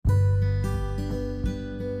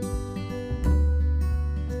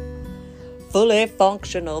fully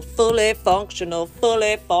functional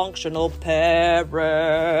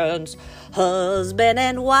parents. Husband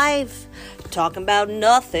and wife, talking about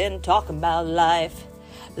nothing, talking about life.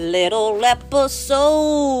 Little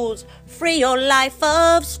episodes, free your life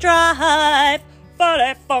of strife.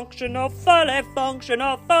 Fully functional parents.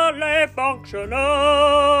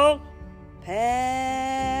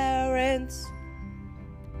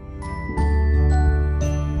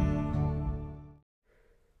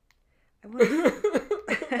 I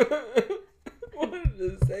wanted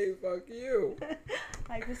to say fuck you.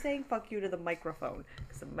 I was saying fuck you to the microphone,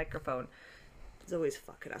 because the microphone is always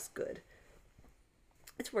fucking us good.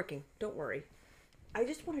 It's working, don't worry. I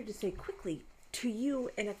just wanted to say quickly to you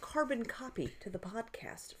and a carbon copy to the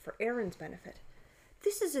podcast for Aaron's benefit.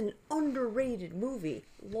 This is an underrated movie,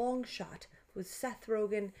 Long Shot, with Seth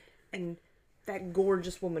Rogen and that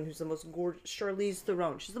gorgeous woman who's the most gorgeous, Charlize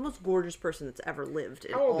Theron. She's the most gorgeous person that's ever lived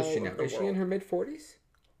in all of the world. How old is she now? Is she in her mid-40s?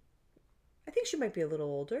 I think she might be a little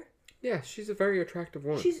older. Yeah, she's a very attractive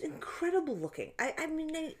woman. She's incredible looking. I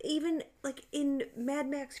mean, even like in Mad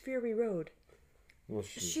Max Fury Road. Well,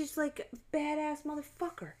 she's like a badass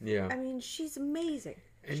motherfucker. Yeah. I mean, she's amazing.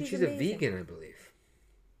 And she's amazing. a vegan, I believe.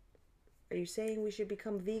 Are you saying we should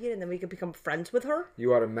become vegan and then we could become friends with her?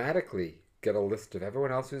 You automatically get a list of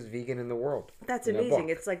everyone else who's vegan in the world. That's amazing.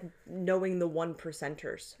 It's like knowing the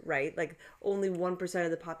 1%ers, right? Like only 1%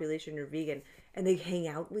 of the population are vegan, and they hang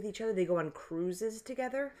out with each other. They go on cruises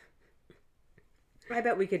together. I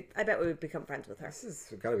bet we would become friends with her. This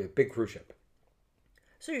has got to be a big cruise ship.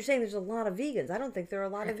 So you're saying there's a lot of vegans? I don't think there are a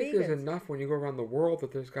lot of vegans. I think there's enough when you go around the world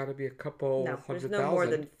that there's got to be a couple No, there's 100,000. no more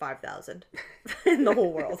than 5,000 in the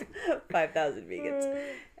whole world. 5,000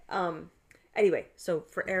 vegans. Anyway, so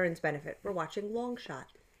for Aaron's benefit, we're watching Long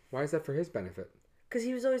Shot. Why is that for his benefit? Because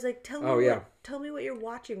he was always like, tell me what you're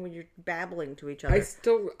watching when you're babbling to each other.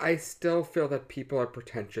 I still feel that people are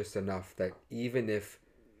pretentious enough that even if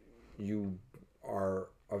you are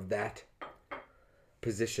of that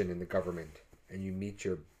position in the government and you meet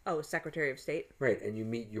your... Oh, Secretary of State? Right, and you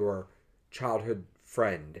meet your childhood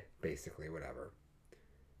friend, basically, whatever,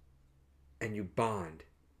 and you bond,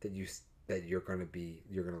 that you're gonna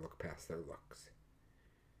look past their looks.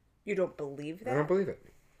 You don't believe that? I don't believe it.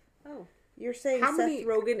 Oh, you're saying Seth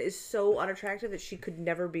Rogen is so unattractive that she could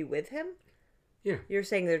never be with him? Yeah. You're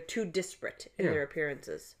saying they're too disparate in their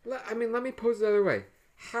appearances. I mean, let me pose it the other way.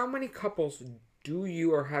 How many couples do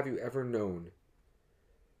you or have you ever known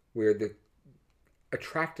where the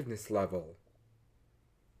attractiveness level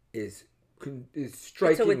is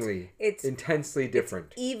strikingly, intensely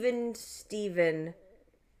different? It's even Steven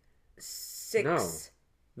 6.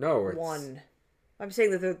 No, it's 1. I'm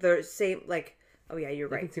saying that they're same, like, oh yeah, you're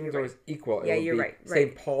right. Seems always equal. Yeah, you're right.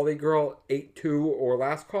 St. Pauli girl, 8-2, or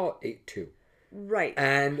last call, 8-2. Right.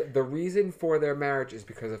 And the reason for their marriage is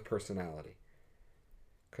because of personality.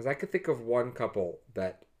 Because I could think of one couple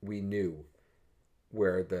that we knew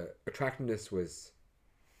where the attractiveness was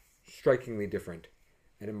strikingly different,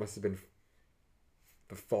 and it must have been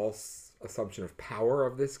the false assumption of power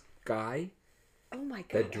of this guy. Oh my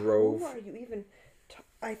god! That drove. Who are you even?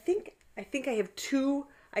 I think I have two.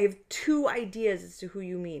 I have two ideas as to who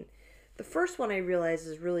you mean. The first one I realize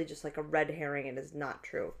is really just like a red herring and is not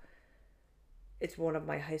true. It's one of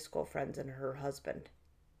my high school friends and her husband.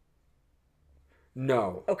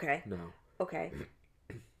 No. Okay. No. Okay.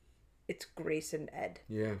 It's Grace and Ed.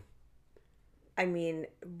 Yeah. I mean,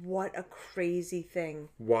 what a crazy thing.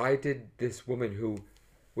 Why did this woman who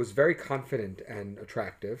was very confident and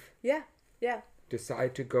attractive... Yeah.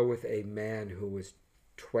 ...decide to go with a man who was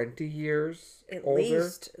 20 years at older?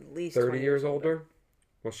 At least 30 years older?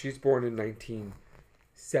 Well, she's born in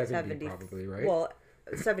 1970 70, probably, right? Well,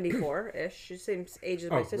 74-ish. She's the same age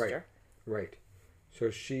as my sister. Right. So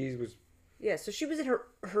she was... Yeah, so she was in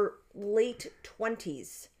her late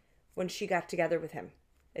 20s when she got together with him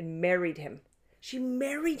and married him. She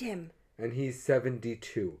married him. And he's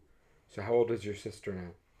 72. So how old is your sister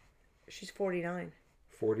now? She's 49.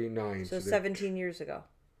 49. So 17 years ago.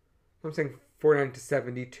 I'm saying 49 to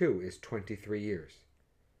 72 is 23 years.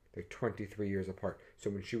 They're 23 years apart. So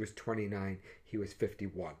when she was 29, he was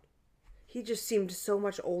 51. He just seemed so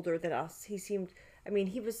much older than us.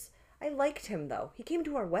 I liked him though. He came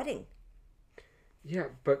to our wedding. Yeah,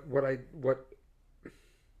 but what I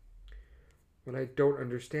don't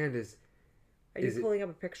understand is... Are you pulling up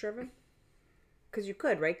a picture of him? Because you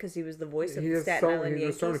could, right? Because he was the voice of the Staten Island Yankees. He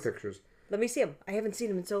has so many pictures. Let me see him. I haven't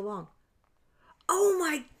seen him in so long. Oh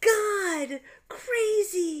my God!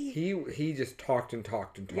 Crazy! He just talked and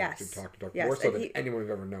talked and talked yes. and talked and talked. Yes. More so than anyone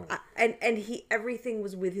we've ever known. And everything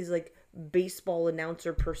was with his like baseball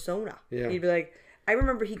announcer persona. Yeah. He'd be like, I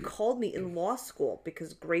remember he called me in law school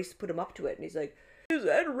because Grace put him up to it. And he's like, "Is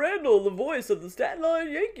Ed Randall, the voice of the Staten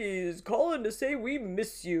Island Yankees, calling to say we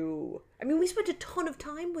miss you." I mean, we spent a ton of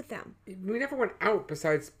time with them. We never went out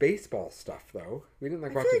besides baseball stuff, though. We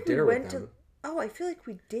didn't go out to we dinner went with them. Oh, I feel like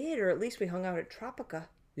we did, or at least we hung out at Tropica.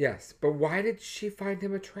 Yes, but why did she find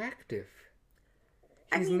him attractive?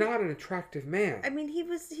 He's not an attractive man. I mean,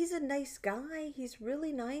 he's a nice guy. He's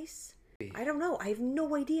really nice. I don't know. I have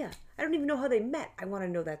no idea. I don't even know how they met. I want to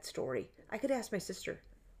know that story. I could ask my sister.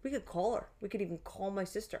 We could call her. We could even call my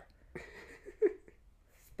sister.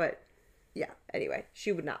 But, yeah, anyway,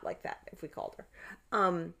 she would not like that if we called her.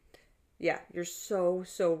 Yeah, you're so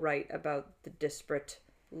right about the disparate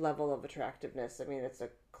level of attractiveness. I mean, it's a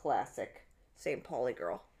classic St. Pauli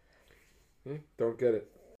girl. Don't get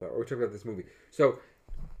it. We're talking about this movie. So,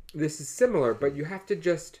 this is similar, but you have to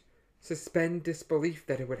just suspend disbelief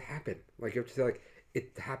that it would happen. Like, you have to say, like,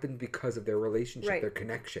 it happened because of their relationship, right. Their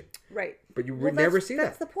connection. Right. But you would never see that.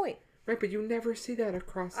 That's the point. Right, but you never see that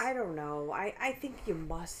across... I don't know. I think you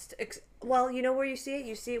must. Well, you know where you see it?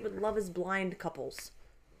 You see it with Love is Blind couples.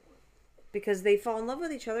 Because they fall in love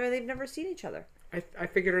with each other and they've never seen each other. I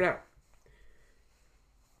figured it out.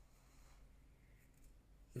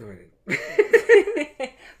 No, I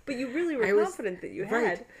didn't. But you really were confident that you had.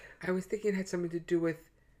 Right. I was thinking it had something to do with...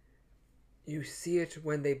 You see it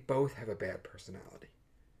when they both have a bad personality.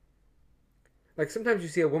 Like, sometimes you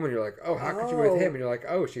see a woman, you're like, oh, how could you be with him? And you're like,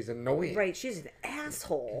 oh, she's annoying. Right, she's an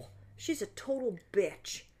asshole. She's a total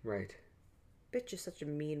bitch. Right. Bitch is such a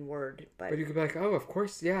mean word. But you could be like, oh, of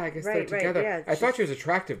course, yeah, I guess they're together. Yeah, I thought she was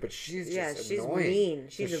attractive, but she's just annoying. Mean.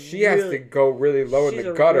 She has to go really low in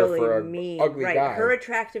the gutter for an ugly guy. Her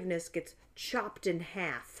attractiveness gets chopped in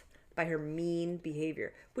half by her mean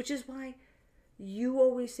behavior. Which is why you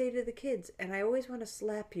always say to the kids, and I always want to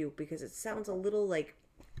slap you because it sounds a little like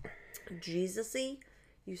Jesus-y.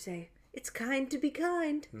 You say, it's kind to be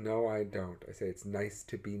kind. No, I don't. I say it's nice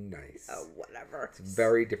to be nice. Oh, whatever. It's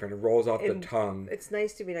very different. It rolls off the tongue. It's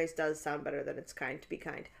nice to be nice does sound better than it's kind to be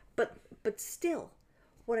kind. But still,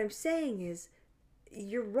 what I'm saying is,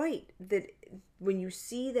 you're right that when you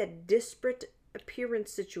see that disparate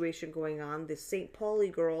appearance situation going on, the St. Pauli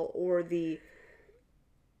girl or the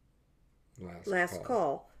last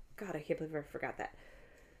call. God, I can't believe I forgot that.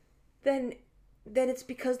 Then it's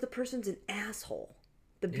because the person's an asshole.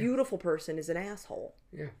 The beautiful person is an asshole.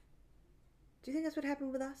 Yeah. Do you think that's what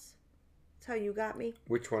happened with us? That's how you got me?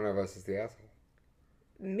 Which one of us is the asshole?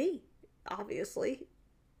 Me, obviously.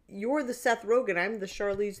 You're the Seth Rogen. I'm the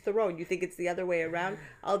Charlize Theron. You think it's the other way around?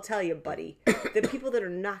 I'll tell you, buddy. The people that are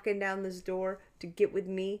knocking down this door to get with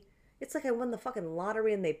me, it's like I won the fucking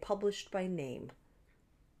lottery and they published my name.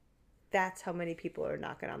 That's how many people are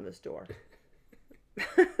knocking on this door.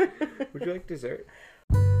 Would you like dessert?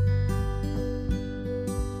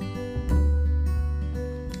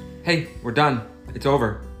 Hey, we're done. It's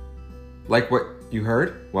over. Like what you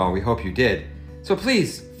heard? Well, we hope you did. So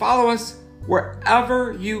please, follow us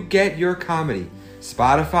wherever you get your comedy.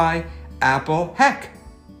 Spotify, Apple, heck,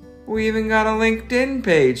 we even got a LinkedIn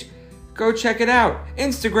page. Go check it out.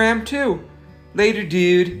 Instagram too. Later,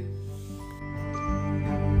 dude.